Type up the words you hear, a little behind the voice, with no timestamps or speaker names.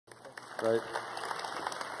right?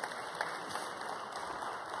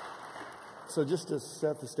 So just to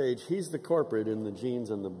set the stage, he's the corporate in the jeans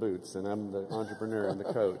and the boots, and I'm the entrepreneur and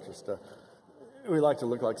the coach. We like to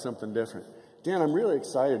look like something different. Dan, I'm really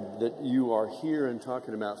excited that you are here and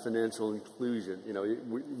talking about financial inclusion. You know,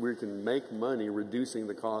 we can make money reducing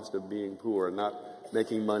the cost of being poor and not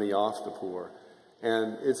making money off the poor.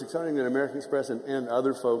 And it's exciting that American Express and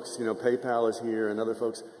other folks, you know, PayPal is here and other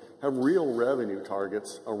folks have real revenue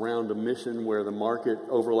targets around a mission where the market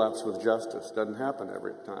overlaps with justice. Doesn't happen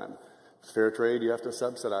every time. Fair trade, you have to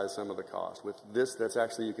subsidize some of the cost. With this, that's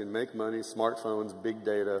actually, you can make money, smartphones, big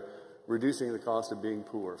data, reducing the cost of being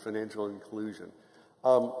poor, financial inclusion.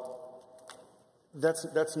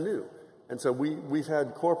 That's new. And so we've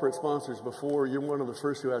had corporate sponsors before. You're one of the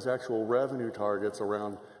first who has actual revenue targets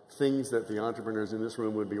around things that the entrepreneurs in this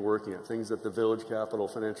room would be working at, things that the Village Capital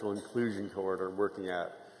Financial Inclusion Cohort are working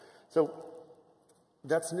at. So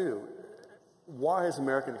that's new. Why is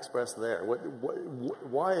American Express there?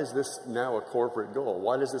 Why is this now a corporate goal?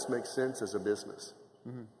 Why does this make sense as a business?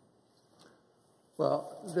 Mm-hmm.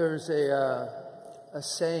 Well, there's a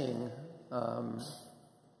saying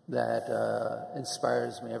that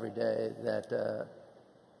inspires me every day, that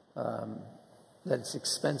it's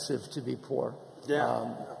expensive to be poor.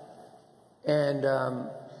 Yeah.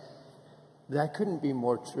 That couldn't be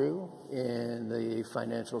more true in the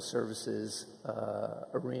financial services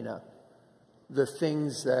arena. The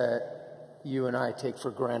things that you and I take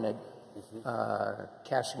for granted,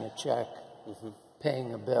 cashing a check,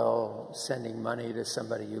 paying a bill, sending money to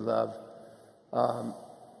somebody you love,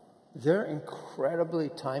 they're incredibly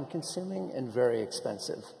time-consuming and very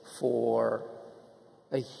expensive for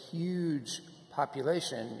a huge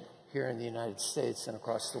population here in the United States and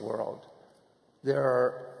across the world. There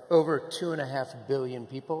are over 2.5 billion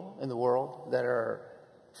people in the world that are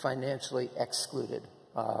financially excluded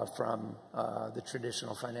from the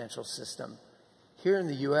traditional financial system. Here in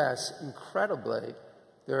the U.S., incredibly,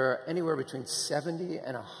 there are anywhere between 70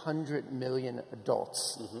 and 100 million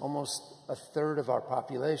adults, almost a third of our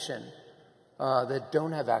population, that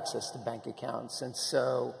don't have access to bank accounts. And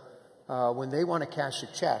so when they want to cash a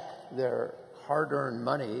check, their hard-earned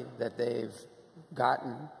money that they've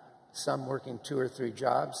gotten, some working 2 or 3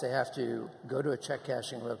 jobs, they have to go to a check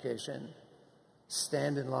cashing location,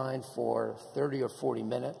 stand in line for 30 or 40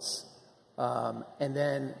 minutes, and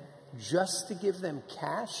then just to give them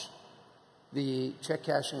cash, the check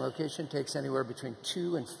cashing location takes anywhere between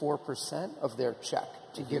 2 and 4% of their check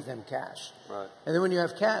to give them cash. Right. And then when you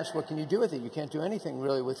have cash, what can you do with it? You can't do anything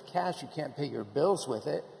really with cash. You can't pay your bills with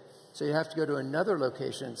it. So you have to go to another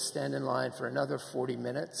location, stand in line for another 40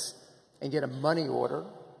 minutes, and get a money order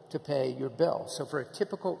to pay your bill. So for a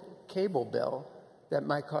typical cable bill that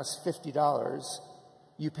might cost $50,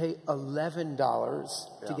 you pay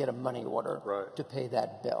 $11 to get a money order to pay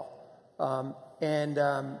that bill.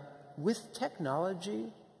 With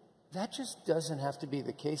technology, that just doesn't have to be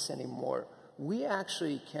the case anymore. We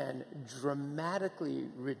actually can dramatically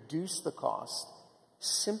reduce the cost,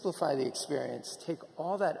 simplify the experience, take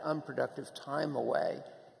all that unproductive time away,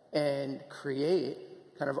 and create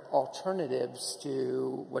kind of alternatives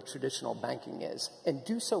to what traditional banking is, and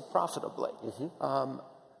do so profitably.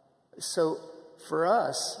 So for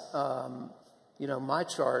us, you know, my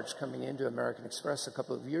charge coming into American Express a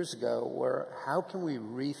couple of years ago were, how can we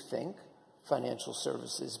rethink financial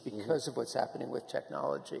services because of what's happening with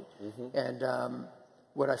technology? And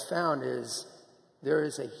what I found is there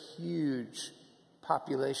is a huge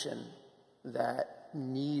population that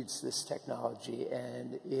needs this technology,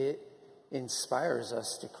 and it inspires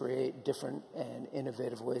us to create different and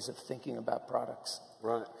innovative ways of thinking about products.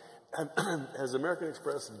 Right. Has American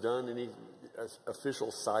Express done any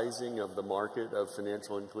official sizing of the market of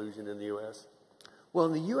financial inclusion in the U.S.? Well,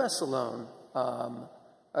 in the U.S. alone,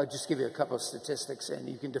 I'll just give you a couple of statistics, and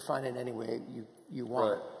you can define it any way you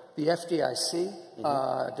want. Right. The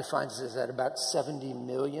FDIC defines it as at about 70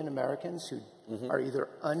 million Americans who are either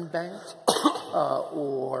unbanked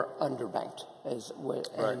or underbanked.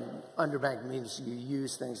 And underbanked means you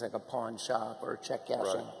use things like a pawn shop or a check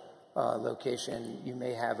cashing location. You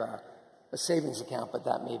may have a savings account, but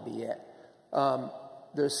that may be it.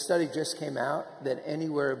 The study just came out that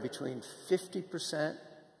anywhere between 50%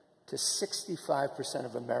 to 65%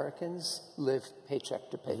 of Americans live paycheck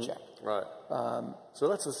to paycheck. Right. So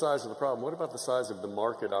that's the size of the problem. What about the size of the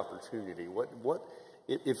market opportunity?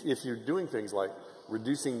 If you're doing things like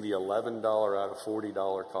reducing the $11 out of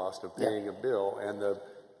 $40 cost of paying a bill and the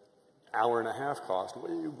hour-and-a-half cost,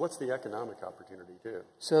 what's the economic opportunity too?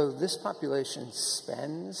 So this population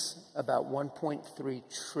spends about $1.3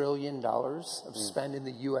 trillion of spend in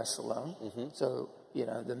the U.S. alone. So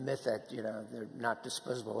the myth that, they're not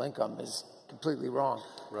disposable income is completely wrong.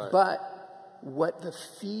 Right. But what the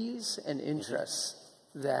fees and interests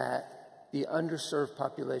that the underserved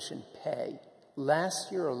population pay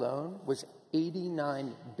last year alone was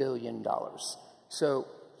 $89 billion. So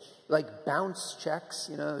like bounce checks,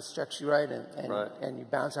 those checks you write and you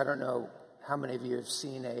bounce. I don't know how many of you have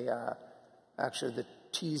seen actually the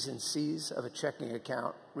T's and C's of a checking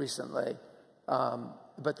account recently.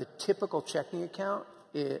 But the typical checking account,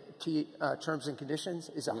 terms and conditions,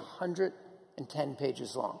 is 110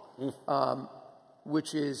 pages long,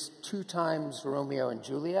 which is 2 times Romeo and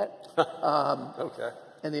Juliet. Okay.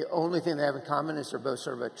 And the only thing they have in common is they're both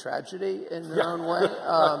sort of a tragedy in their own way.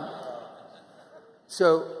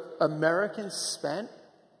 So Americans spent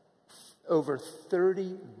over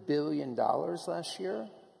 $30 billion last year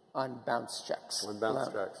on bounce checks. On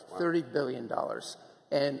bounce checks. Wow. $30 billion.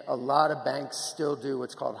 And a lot of banks still do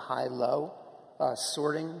what's called high-low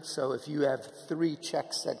sorting. So if you have 3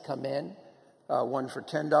 checks that come in, one for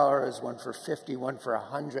 $10, one for $50, one for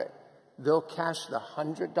 $100, they'll cash the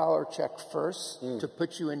 $100 check first to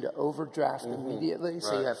put you into overdraft immediately.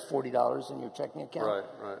 So you have $40 in your checking account.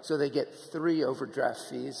 Right. So they get 3 overdraft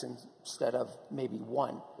fees instead of maybe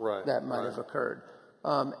 1 that might have occurred.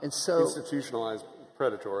 And so institutionalized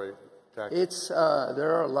predatory tactics.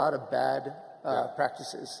 There are a lot of bad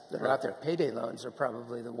practices that are out there. Payday loans are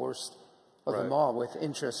probably the worst of them all, with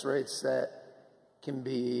interest rates that can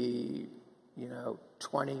be,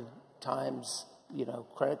 20 times,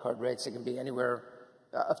 credit card rates. It can be anywhere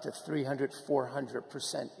up to 300,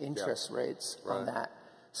 400% interest rates on that.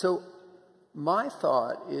 So my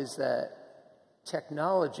thought is that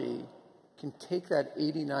technology can take that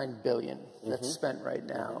 $89 billion that's spent right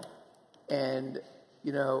now, and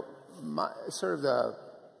sort of the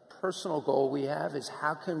personal goal we have is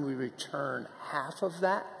how can we return half of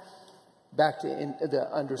that back to the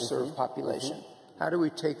underserved population? How do we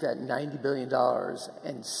take that $90 billion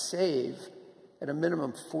and save at a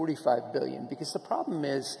minimum $45 billion? Because the problem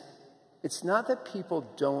is, it's not that people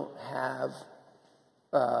don't have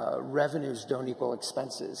revenues don't equal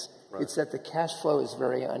expenses. It's that the cash flow is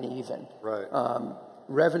very uneven.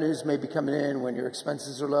 Revenues may be coming in when your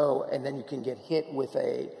expenses are low, and then you can get hit with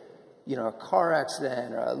a car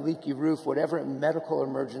accident, or a leaky roof, whatever medical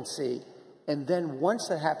emergency. And then once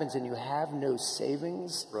that happens and you have no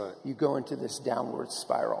savings, you go into this downward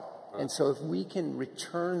spiral. And so if we can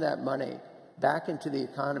return that money back into the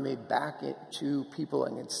economy, back to people,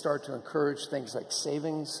 and start to encourage things like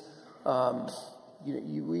savings,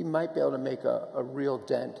 we might be able to make a real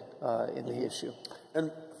dent in the issue.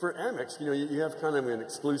 And for Amex, you have kind of an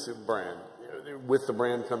exclusive brand. With the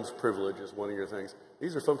brand comes privilege, is one of your things.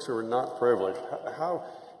 These are folks who are not privileged. How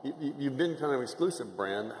you've been kind of an exclusive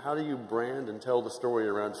brand. How do you brand and tell the story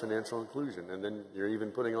around financial inclusion? And then you're even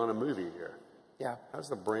putting on a movie here. Yeah. How does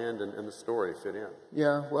the brand and the story fit in?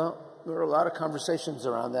 Yeah, well, there are a lot of conversations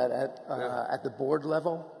around that at the board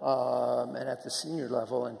level and at the senior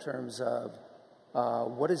level in terms of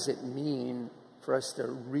what does it mean for us to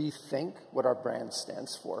rethink what our brand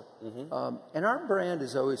stands for. And our brand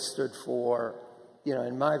has always stood for,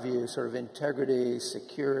 in my view, sort of integrity,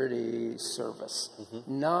 security, service.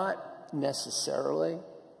 Not necessarily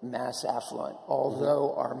mass affluent,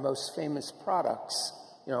 although our most famous products,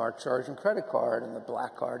 our charge and credit card and the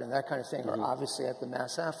black card and that kind of thing are obviously at the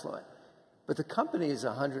mass affluent. But the company is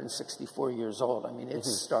 164 years old. I mean, it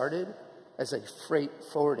started as a freight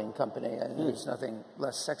forwarding company, and there's nothing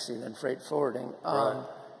less sexy than freight forwarding.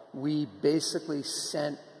 We basically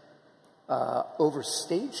sent over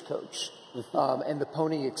Stagecoach and the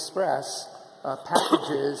Pony Express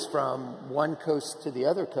packages from one coast to the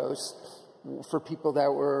other coast for people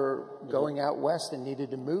that were going out west and needed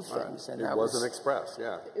to move things. And it was an express,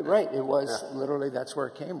 It was literally, that's where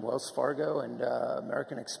it came. Wells Fargo and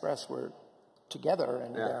American Express were together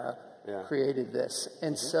and created this.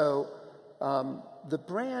 And so the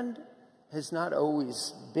brand has not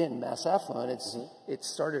always been mass affluent. It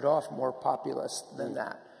started off more populist than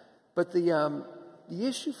that. But the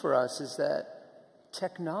issue for us is that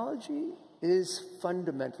technology is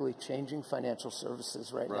fundamentally changing financial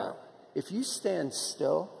services right now. If you stand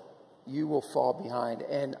still, you will fall behind.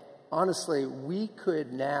 And honestly, we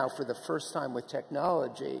could now, for the first time with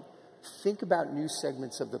technology, think about new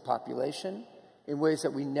segments of the population in ways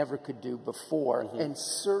that we never could do before and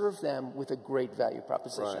serve them with a great value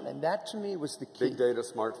proposition. And that, to me, was the key. Big data,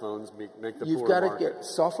 smartphones, make the You've got to get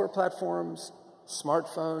software platforms,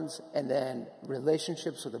 smartphones, and then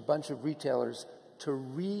relationships with a bunch of retailers to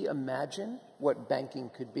reimagine what banking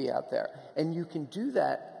could be out there. And you can do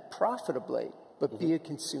that profitably, but be a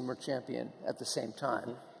consumer champion at the same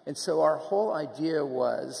time. And so our whole idea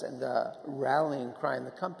was, and the rallying cry in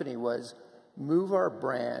the company was, move our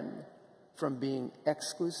brand from being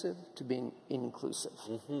exclusive to being inclusive.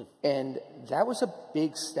 And that was a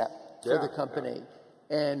big step for the company.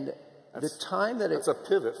 And the time that it's a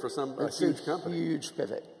pivot for a huge company. Huge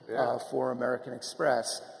pivot for American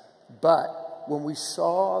Express. But when we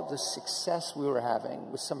saw the success we were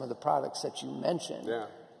having with some of the products that you mentioned,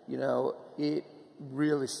 you know, it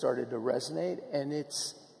really started to resonate, and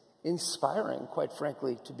it's inspiring, quite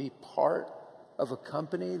frankly, to be part of a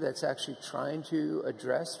company that's actually trying to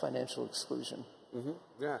address financial exclusion.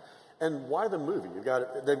 Yeah, and why the movie?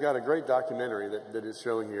 They've got a great documentary that is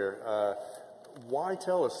showing here. Why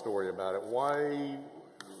tell a story about it?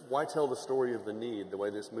 Why tell the story of the need the way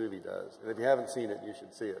this movie does? And if you haven't seen it, you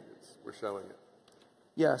should see it. We're showing it.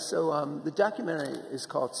 Yeah, so the documentary is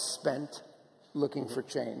called Spent, Looking for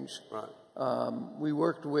Change. Right. We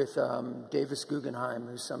worked with Davis Guggenheim,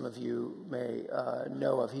 who some of you may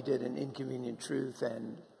know of. He did An Inconvenient Truth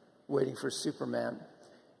and Waiting for Superman.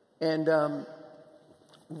 And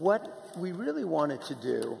what we really wanted to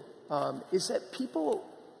do is that people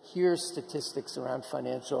hear statistics around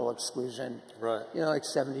financial exclusion, right? You know, like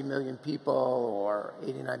 70 million people or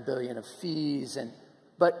 89 billion of fees,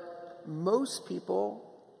 but most people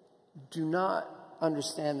do not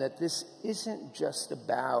understand that this isn't just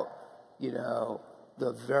about, you know,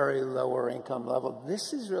 the very lower income level.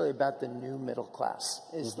 This is really about the new middle class,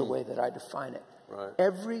 is the way that I define it. Right.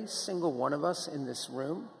 Every single one of us in this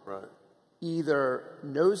room right. either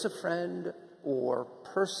knows a friend or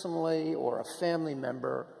personally or a family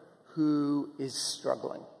member who is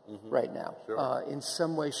struggling right now in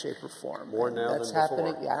some way, shape, or form. More now that's than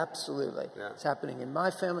happening. before. Yeah, absolutely. Yeah. It's happening in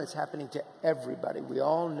my family. It's happening to everybody. We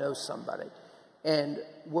all know somebody. And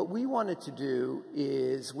what we wanted to do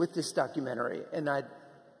is, with this documentary, and I'd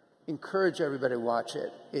encourage everybody to watch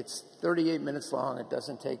it. It's 38 minutes long. It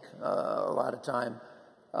doesn't take a lot of time.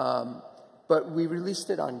 But we released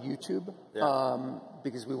it on YouTube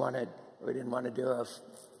because we didn't want to do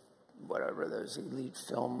whatever those elite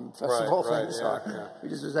film festival things are. Yeah. We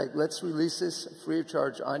just was like, let's release this free of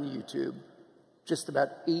charge on YouTube. Just about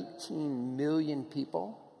 18 million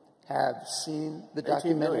people have seen the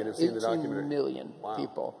documentary. 18 million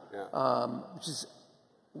people, which is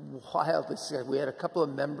wild. We had a couple of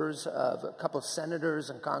members of a couple of senators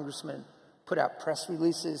and congressmen put out press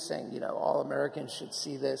releases saying, you know, all Americans should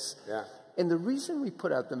see this. Yeah. And the reason we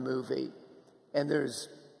put out the movie, and there's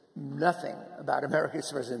nothing about American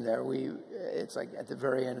Express in there. It's like at the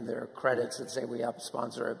very end of their credits that say we help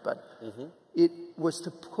sponsor it, but it was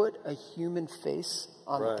to put a human face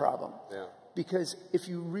on the problem. Yeah. Because if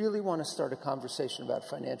you really want to start a conversation about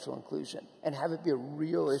financial inclusion and have it be a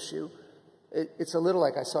real issue, it's a little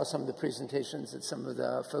like I saw some of the presentations that some of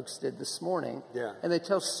the folks did this morning, and they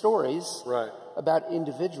tell stories about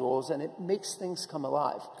individuals, and it makes things come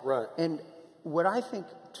alive. Right. And what I think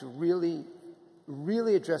to really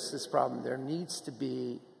address this problem, there needs to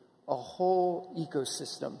be a whole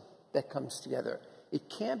ecosystem that comes together. It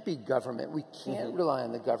can't be government. We can't rely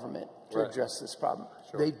on the government to address this problem.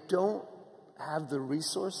 Sure. They don't have the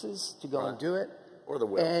resources to go and do it. Or the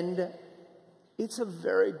will. And it's a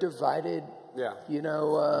very divided, you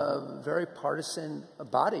know, very partisan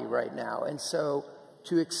body right now. And so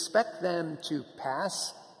to expect them to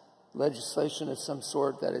pass legislation of some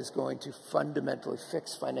sort that is going to fundamentally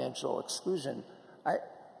fix financial exclusion,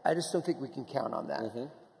 I just don't think we can count on that.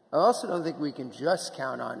 I also don't think we can just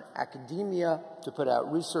count on academia to put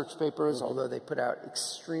out research papers, although they put out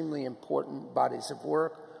extremely important bodies of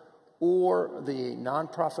work, or the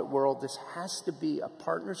nonprofit world. This has to be a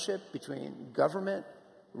partnership between government,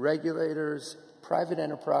 regulators, private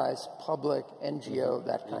enterprise, public, NGO,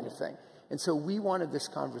 that kind of thing. And so we wanted this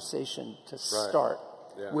conversation to start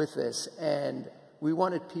with this, and we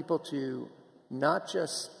wanted people to not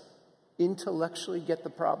just intellectually get the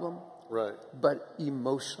problem, but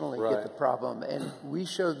emotionally get the problem. And we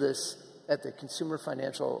showed this at the Consumer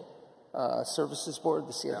Financial Services Board,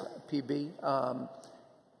 the CFPB,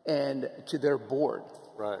 and to their board.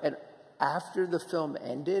 And after the film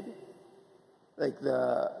ended, like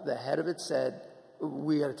the head of it said,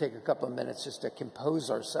 we got to take a couple of minutes just to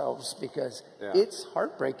compose ourselves, because it's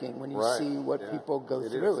heartbreaking when you see what people go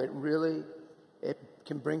through. It really, it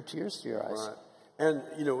can bring tears to your eyes. And,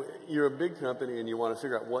 you know, you're a big company and you want to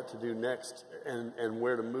figure out what to do next and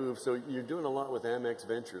where to move. So you're doing a lot with Amex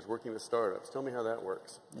Ventures, working with startups. Tell me how that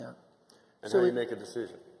works. And how you make a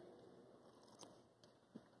decision.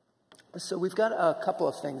 So we've got a couple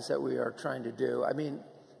of things that we are trying to do. I mean,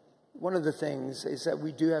 one of the things is that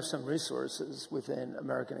we do have some resources within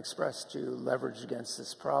American Express to leverage against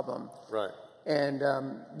this problem. And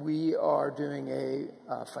we are doing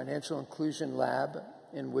a financial inclusion lab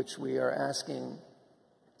in which we are asking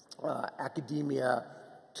academia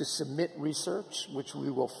to submit research, which we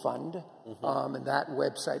will fund, and that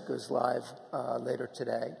website goes live later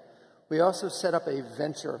today. We also set up a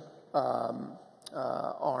venture arm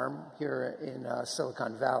here in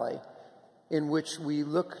Silicon Valley, in which we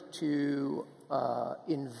look to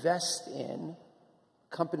invest in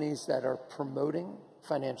companies that are promoting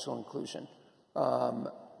financial inclusion.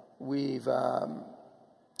 We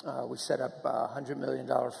set up a $100 million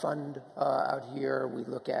fund out here. We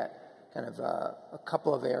look at kind of a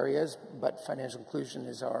couple of areas, but financial inclusion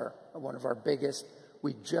is one of our biggest.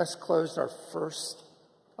 We just closed our first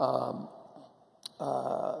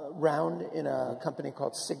round in a company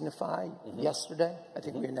called Signify yesterday. I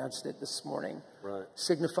think we announced it this morning. Right.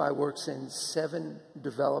 Signify works in 7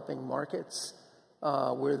 developing markets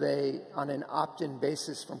where they, on an opt-in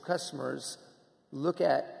basis from customers, look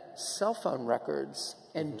at cell phone records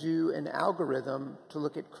and do an algorithm to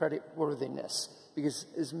look at credit worthiness. Because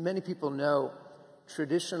as many people know,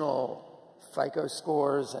 traditional FICO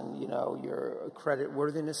scores and your credit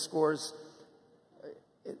worthiness scores,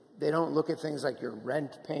 they don't look at things like your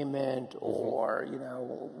rent payment or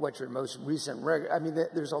what your most recent I mean,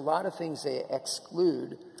 there's a lot of things they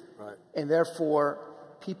exclude, right. And therefore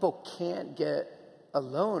people can't get a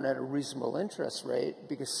loan at a reasonable interest rate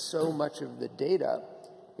because so much of the data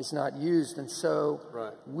is not used. And so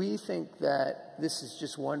we think that this is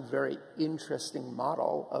just one very interesting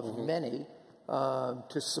model of many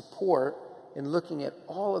to support in looking at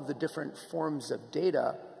all of the different forms of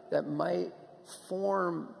data that might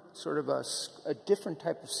form sort of a different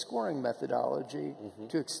type of scoring methodology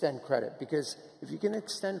to extend credit. Because if you can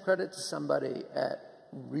extend credit to somebody at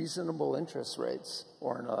reasonable interest rates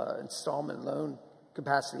or an installment loan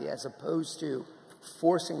capacity, as opposed to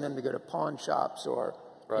forcing them to go to pawn shops or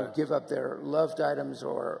give up their loved items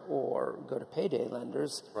or go to payday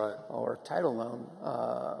lenders or title loan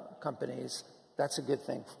companies, that's a good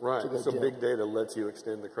thing. Right. So big data lets you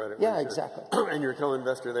extend the credit. Yeah, exactly. And your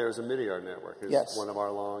co-investor there is a Midyard Network, who's one of our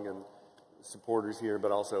long and supporters here,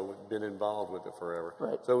 but also been involved with it forever.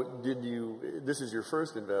 Right. So this is your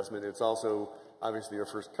first investment. It's also obviously your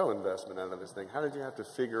first co-investment out of this thing. How did you have to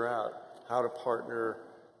figure out how to partner,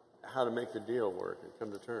 how to make the deal work and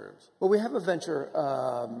come to terms? Well, we have a venture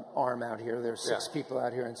arm out here. There's 6 people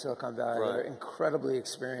out here in Silicon Valley that are incredibly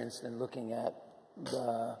experienced in looking at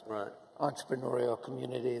the entrepreneurial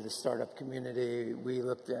community, the startup community. We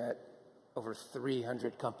looked at over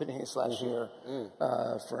 300 companies last year,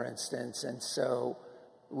 for instance. And so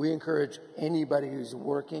we encourage anybody who's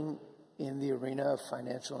working in the arena of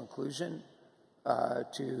financial inclusion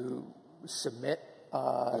to submit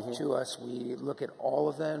to us. We look at all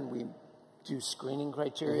of them. We do screening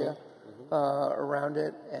criteria around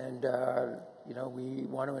it, and we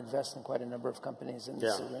want to invest in quite a number of companies in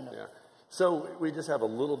this arena. Yeah. So we just have a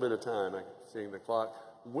little bit of time. I'm seeing the clock.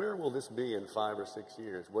 Where will this be in 5 or 6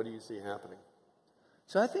 years? What do you see happening?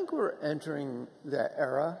 So I think we're entering the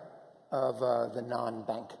era of the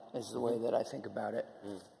non-bank, is the way that I think about it,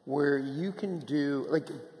 where you can do, like,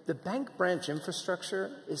 the bank branch infrastructure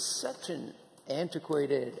is such an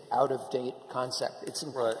antiquated, out-of-date concept. It's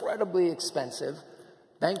incredibly expensive.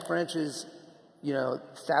 Bank branches,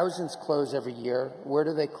 thousands close every year. Where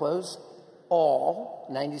do they close? All,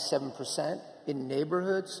 97%, in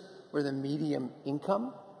neighborhoods where the median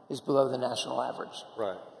income is below the national average.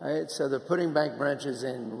 Right? So they're putting bank branches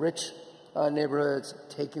in rich neighborhoods,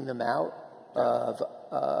 taking them out of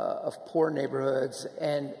poor neighborhoods.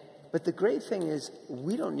 But the great thing is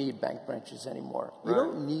we don't need bank branches anymore. We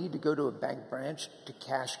don't need to go to a bank branch to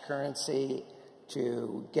cash currency,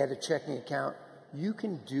 to get a checking account. You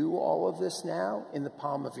can do all of this now in the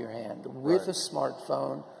palm of your hand with a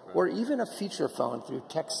smartphone or even a feature phone through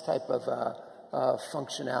text type of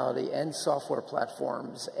functionality and software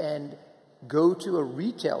platforms, and go to a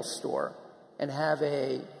retail store and have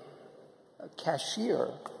a cashier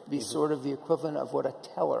be sort of the equivalent of what a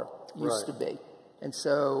teller used to be. And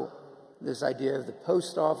so this idea of the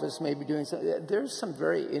post office maybe doing something, there's some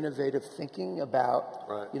very innovative thinking about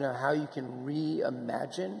how you can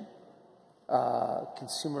reimagine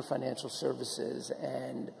consumer financial services,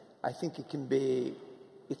 and I think it can be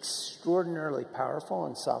extraordinarily powerful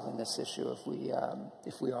in solving this issue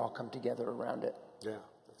if we all come together around it. Yeah,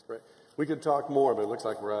 that's great. We could talk more, but it looks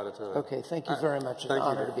like we're out of time. Okay, thank you very much. It's an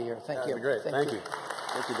honor to be here. Thank you. Great. Thank you.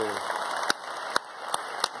 Thank you, Dan.